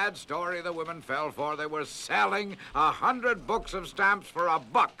some sad story the women fell for. They were selling 100 books of stamps for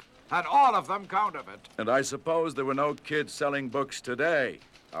 $1, and all of them counterfeit. And I suppose there were no kids selling books today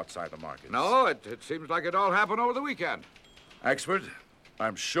outside the markets. No, it seems like it all happened over the weekend. Axford,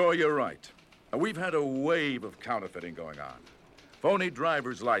 I'm sure you're right. We've had a wave of counterfeiting going on. Phony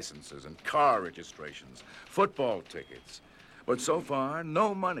driver's licenses and car registrations, football tickets. But so far,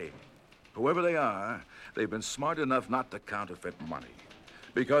 no money. Whoever they are, they've been smart enough not to counterfeit money.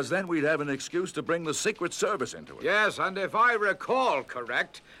 Because then we'd have an excuse to bring the Secret Service into it. Yes, and if I recall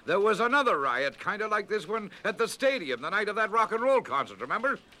correct, there was another riot, kind of like this one at the stadium the night of that rock and roll concert,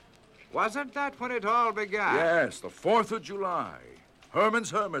 remember? Wasn't that when it all began? Yes, the 4th of July.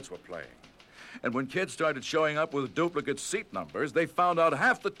 Herman's Hermits were playing. And when kids started showing up with duplicate seat numbers, they found out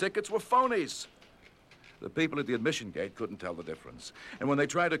half the tickets were phonies. The people at the admission gate couldn't tell the difference. And when they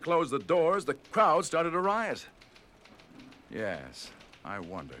tried to close the doors, the crowd started a riot. Yes, I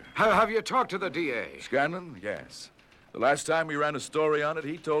wonder. Have you talked to the DA? Scanlon? Yes. The last time we ran a story on it,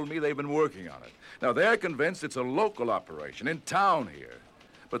 he told me they've been working on it. Now, they're convinced it's a local operation in town here.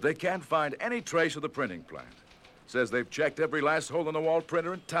 But they can't find any trace of the printing plant. Says they've checked every last hole-in-the-wall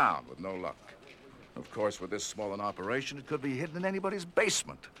printer in town with no luck. Of course, with this small an operation, it could be hidden in anybody's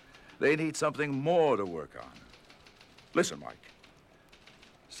basement. They need something more to work on. Listen, Mike.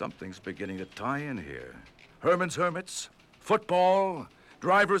 Something's beginning to tie in here. Herman's Hermits, football,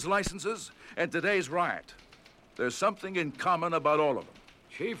 driver's licenses, and today's riot. There's something in common about all of them.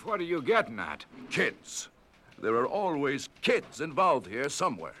 Chief, what are you getting at? Kids. There are always kids involved here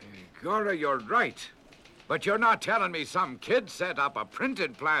somewhere. Gora, you're right. But you're not telling me some kid set up a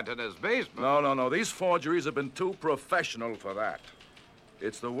printing plant in his basement. No. These forgeries have been too professional for that.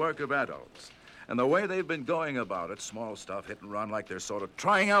 It's the work of adults. And the way they've been going about it, small stuff, hit and run, like they're sort of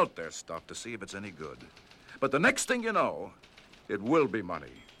trying out their stuff to see if it's any good. But the next thing you know, it will be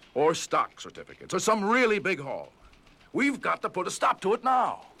money, or stock certificates, or some really big haul. We've got to put a stop to it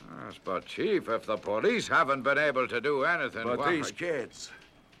now. Yes, but, Chief, if the police haven't been able to do anything... But these kids...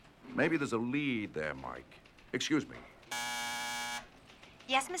 Maybe there's a lead there, Mike. Excuse me.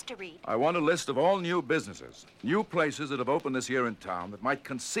 Yes, Mr. Reed. I want a list of all new businesses, new places that have opened this year in town that might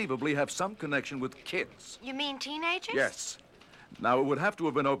conceivably have some connection with kids. You mean teenagers? Yes. Now, it would have to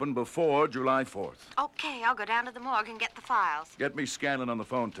have been opened before July 4th. Okay, I'll go down to the morgue and get the files. Get me Scanlon on the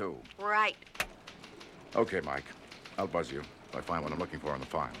phone, too. Right. Okay, Mike. I'll buzz you if I find what I'm looking for in the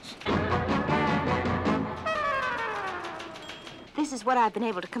files. This is what I've been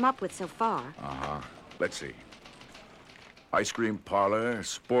able to come up with so far. Uh-huh. Let's see. Ice cream parlor,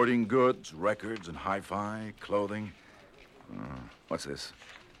 sporting goods, records and hi-fi, clothing. What's this?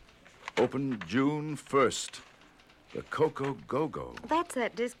 Open June 1st. The Coco Go-Go. That's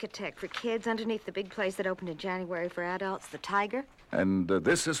that discotheque for kids underneath the big place that opened in January for adults, the Tiger. And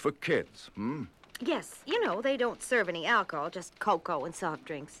this is for kids, hmm? Yes, you know, they don't serve any alcohol, just cocoa and soft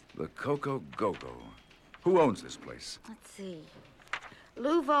drinks. The Coco Go-Go. Who owns this place? Let's see.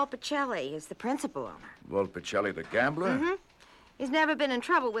 Lou Volpicelli is the principal owner. Volpicelli, the gambler? Mm-hmm. He's never been in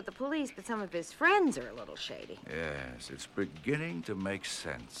trouble with the police, but some of his friends are a little shady. Yes, it's beginning to make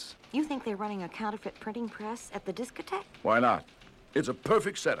sense. You think they're running a counterfeit printing press at the discotheque? Why not? It's a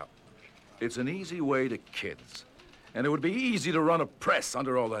perfect setup. It's an easy way to kids. And it would be easy to run a press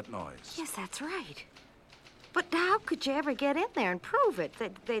under all that noise. Yes, that's right. But how could you ever get in there and prove it?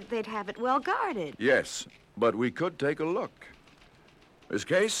 They'd have it well guarded. Yes, but we could take a look. Miss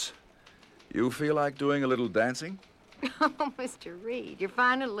Case, you feel like doing a little dancing? Oh, Mr. Reed, you're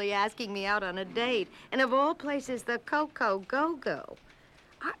finally asking me out on a date. And of all places, the Coco Go-Go.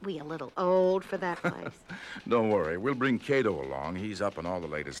 Aren't we a little old for that place? Don't worry, we'll bring Cato along. He's up on all the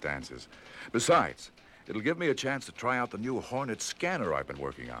latest dances. Besides, it'll give me a chance to try out the new Hornet scanner I've been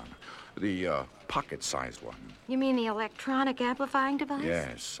working on. The pocket-sized one. You mean the electronic amplifying device?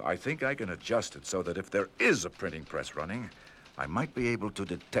 Yes, I think I can adjust it so that if there is a printing press running, I might be able to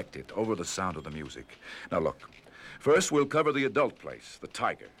detect it over the sound of the music. Now, look. First, we'll cover the adult place, the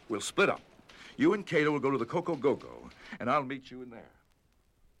Tiger. We'll split up. You and Cato will go to the Coco Go-Go, and I'll meet you in there.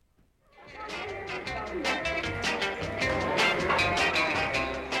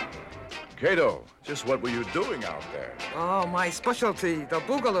 Cato, just what were you doing out there? Oh, my specialty, the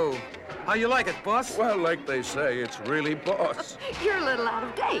boogaloo. How you like it, boss? Well, like they say, it's really boss. You're a little out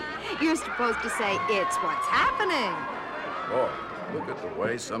of date. You're supposed to say, it's what's happening. Boy, Look at the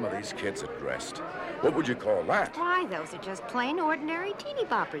way some of these kids are dressed. What would you call that? Why, those are just plain ordinary teeny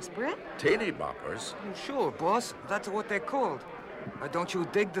boppers, Britt. Teeny boppers? Sure, boss. That's what they're called. Don't you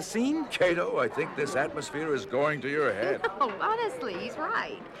dig the scene? Cato, I think this atmosphere is going to your head. No, honestly, he's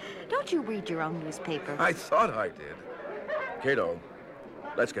right. Don't you read your own newspaper? I thought I did. Cato,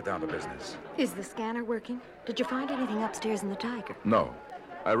 let's get down to business. Is the scanner working? Did you find anything upstairs in the Tiger? No.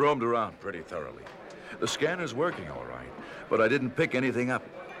 I roamed around pretty thoroughly. The scanner's working all right, but I didn't pick anything up.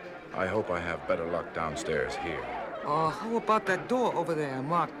 I hope I have better luck downstairs here. How about that door over there,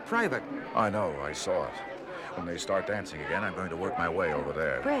 marked private? I know, I saw it. When they start dancing again, I'm going to work my way over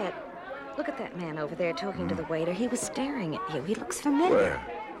there. Brett, look at that man over there talking to the waiter. He was staring at you. He looks familiar. Where?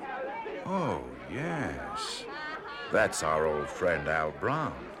 Oh, yes. That's our old friend Al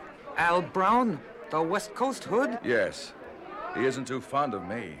Brown. Al Brown? The West Coast hood? Yes. He isn't too fond of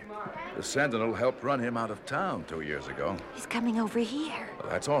me. The Sentinel helped run him out of town 2 years ago. He's coming over here. Well,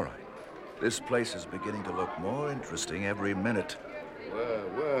 that's all right. This place is beginning to look more interesting every minute.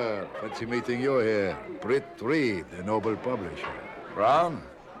 Well, fancy meeting you here. Britt Reed, the noble publisher. Brown,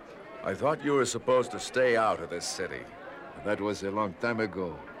 I thought you were supposed to stay out of this city. That was a long time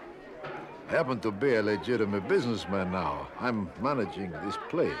ago. I happen to be a legitimate businessman now. I'm managing this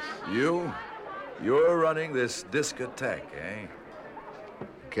place. You? You're running this discotheque, eh?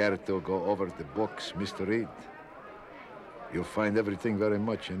 Care to go over the books, Mr. Reed? You'll find everything very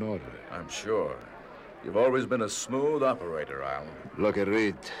much in order. I'm sure. You've always been a smooth operator, Al. Look at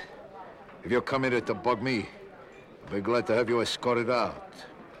Reed. If you're coming here to bug me, I'll be glad to have you escorted out.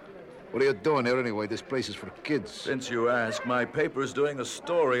 What are you doing here anyway? This place is for kids. Since you ask, my paper's doing a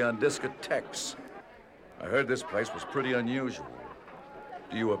story on discotheques. I heard this place was pretty unusual.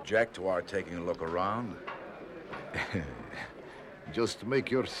 Do you object to our taking a look around? Just make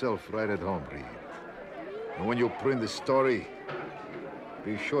yourself right at home, Reed. And when you print the story,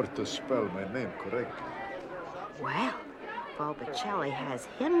 be sure to spell my name correctly. Well, Volpicelli has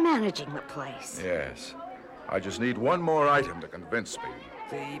him managing the place. Yes. I just need one more item to convince me.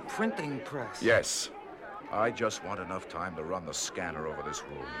 The printing press. Yes. I just want enough time to run the scanner over this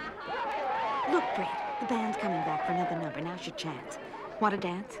room. Look, Brett, the band's coming back for another number. Now's your chance. Want to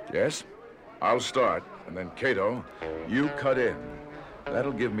dance? Yes? I'll start, and then Cato, you cut in.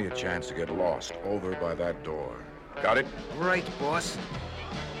 That'll give me a chance to get lost over by that door. Got it? Right, boss.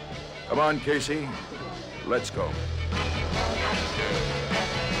 Come on, Casey. Let's go.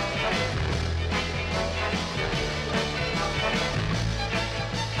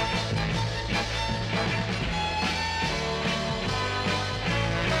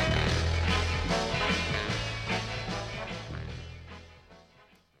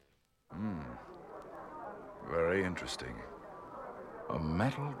 Very interesting. A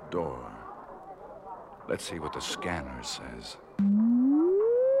metal door. Let's see what the scanner says.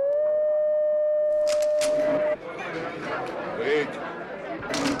 Reed,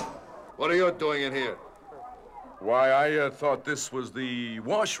 what are you doing in here? Why, I thought this was the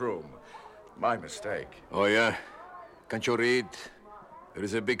washroom. My mistake. Oh, yeah? Can't you read? There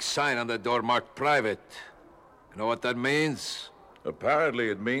is a big sign on the door marked private. You know what that means? Apparently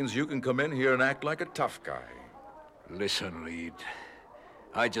it means you can come in here and act like a tough guy. Listen, Reed.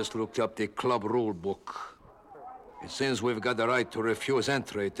 I just looked up the club rule book. It seems we've got the right to refuse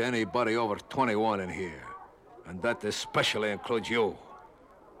entry to anybody over 21 in here. And that especially includes you.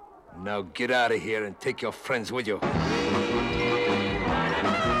 Now get out of here and take your friends with you.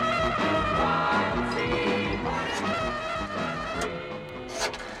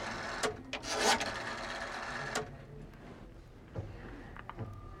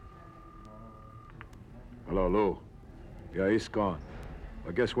 Hello, Lou. Yeah, he's gone.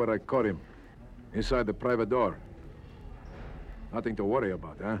 Well, guess where I caught him? Inside the private door. Nothing to worry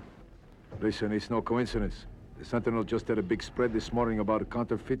about, huh? Listen, it's no coincidence. The Sentinel just had a big spread this morning about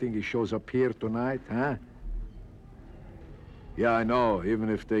counterfeiting. He shows up here tonight, huh? Yeah, I know. Even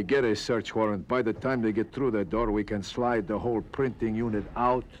if they get a search warrant, by the time they get through that door, we can slide the whole printing unit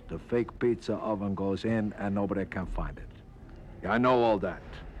out, the fake pizza oven goes in, and nobody can find it. Yeah, I know all that.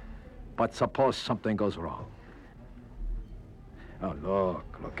 But suppose something goes wrong. Oh,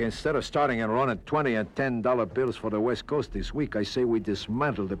 look, instead of starting and running $20 and $10 bills for the West Coast this week, I say we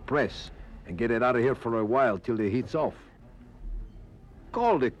dismantle the press and get it out of here for a while till the heat's off.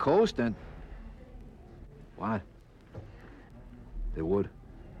 Call the coast and... What? They would?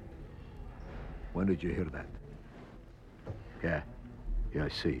 When did you hear that? Yeah, I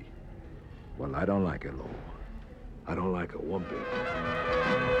see. Well, I don't like it, Lou. I don't like it one bit.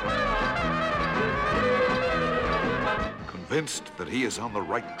 Convinced that he is on the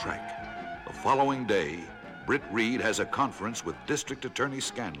right track, the following day, Britt Reed has a conference with District Attorney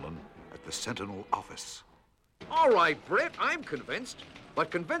Scanlon at the Sentinel office. All right, Britt, I'm convinced.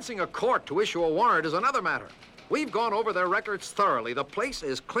 But convincing a court to issue a warrant is another matter. We've gone over their records thoroughly. The place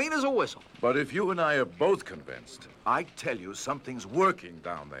is clean as a whistle. But if you and I are both convinced, I tell you something's working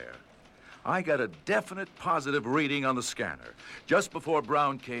down there. I got a definite positive reading on the scanner just before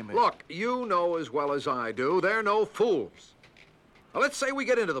Brown came in. Look, you know as well as I do, they're no fools. Now, let's say we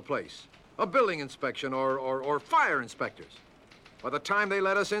get into the place. A building inspection or fire inspectors. By the time they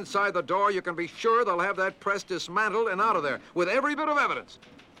let us inside the door, you can be sure they'll have that press dismantled and out of there with every bit of evidence.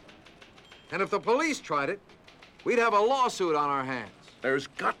 And if the police tried it, we'd have a lawsuit on our hands. There's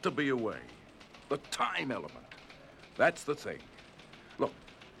got to be a way. The time element. That's the thing. Look,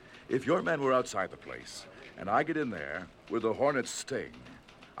 if your men were outside the place and I get in there with the Hornet's sting,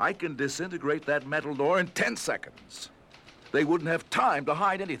 I can disintegrate that metal door in 10 seconds. They wouldn't have time to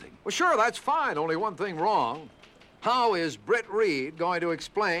hide anything. Well, sure, that's fine. Only one thing wrong. How is Britt Reed going to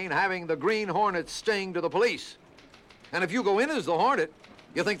explain having the Green Hornet sting to the police? And if you go in as the Hornet,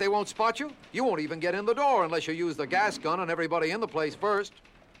 you think they won't spot you? You won't even get in the door unless you use the gas gun on everybody in the place first.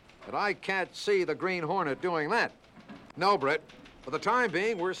 But I can't see the Green Hornet doing that. No, Britt. For the time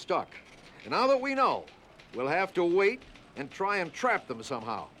being, we're stuck. And now that we know, we'll have to wait and try and trap them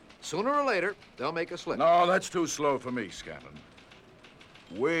somehow. Sooner or later, they'll make a slip. No, that's too slow for me, Scanlon.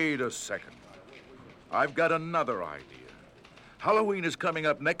 Wait a second. I've got another idea. Halloween is coming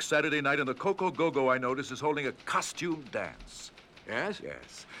up next Saturday night, and the Coco Go-Go, I notice, is holding a costume dance. Yes?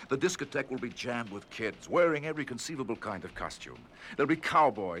 Yes. The discotheque will be jammed with kids, wearing every conceivable kind of costume. There'll be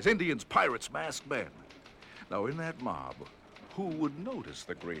cowboys, Indians, pirates, masked men. Now, in that mob, who would notice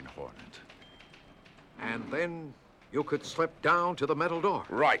the Green Hornet? And then you could slip down to the metal door.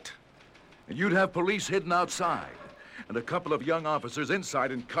 Right. And you'd have police hidden outside, and a couple of young officers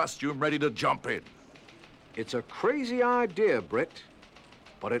inside in costume ready to jump in. It's a crazy idea, Britt,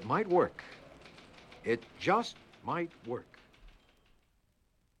 but it might work. It just might work.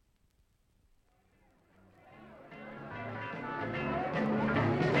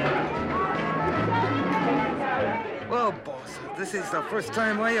 Well, boss, this is the first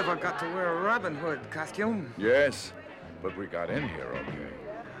time I ever got to wear a Robin Hood costume. Yes, but we got in here okay.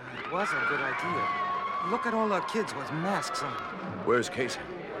 It was a good idea. Look at all the kids with masks on. Where's Casey?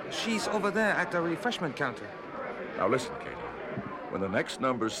 She's over there at the refreshment counter. Now listen, Katie. When the next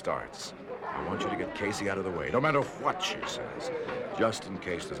number starts, I want you to get Casey out of the way, no matter what she says, just in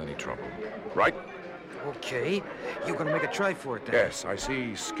case there's any trouble. Right? Okay. You're gonna make a try for it then? Yes, I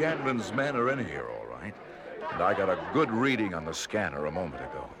see Scanlon's men are in here, all right. And I got a good reading on the scanner a moment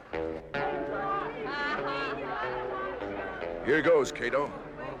ago. Here goes, Cato.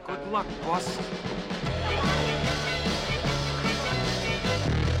 Well, good luck, boss.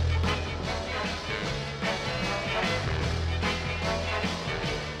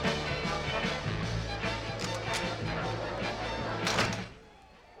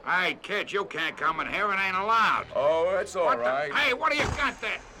 Hey, kid, you can't come in here. It ain't allowed. Oh, that's all right. Hey, what do you got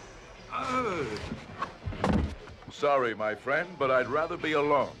there? Sorry, my friend, but I'd rather be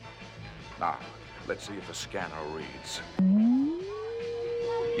alone. Now, let's see if the scanner reads.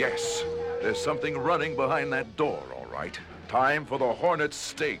 Yes, there's something running behind that door, all right. Time for the Hornet's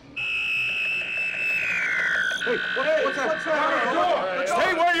sting. Hey, what's that?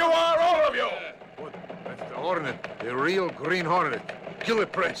 Stay where you are, all of you! That's the Hornet, the real Green Hornet. Kill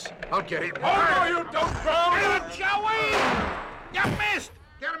it, Prince. I'll get him. Oh, no, you don't, Brown! Get it, Joey! You missed!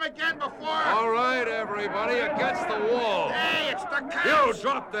 Get him again before... All right, everybody, against the wall. Hey, it's the cops! You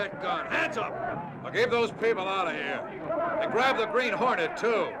drop that gun. Hands up. I'll get those people out of here. And grab the Green Hornet,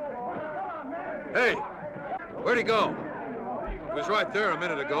 too. Hey, where'd he go? He was right there a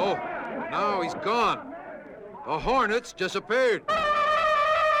minute ago. Now he's gone. The Hornet's disappeared.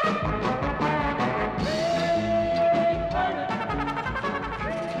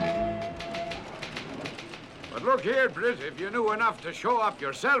 But look here, Britt, if you knew enough to show up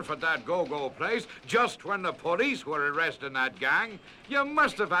yourself at that go-go place just when the police were arresting that gang, you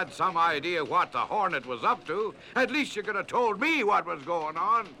must have had some idea what the Hornet was up to. At least you could have told me what was going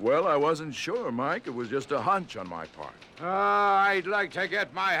on. Well, I wasn't sure, Mike. It was just a hunch on my part. I'd like to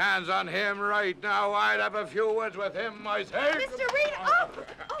get my hands on him right now. I'd have a few words with him myself. Mr. Reed, oh,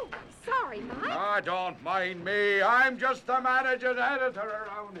 sorry, Mike. Ah, don't mind me. I'm just the manager's editor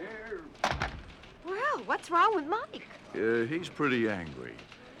around here. Well, what's wrong with Mike? He's pretty angry.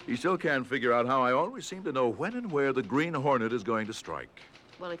 He still can't figure out how I always seem to know when and where the Green Hornet is going to strike.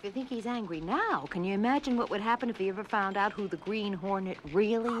 Well, if you think he's angry now, can you imagine what would happen if he ever found out who the Green Hornet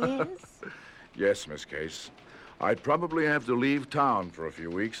really is? Yes, Miss Case. I'd probably have to leave town for a few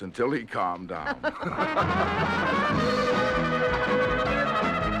weeks until he calmed down.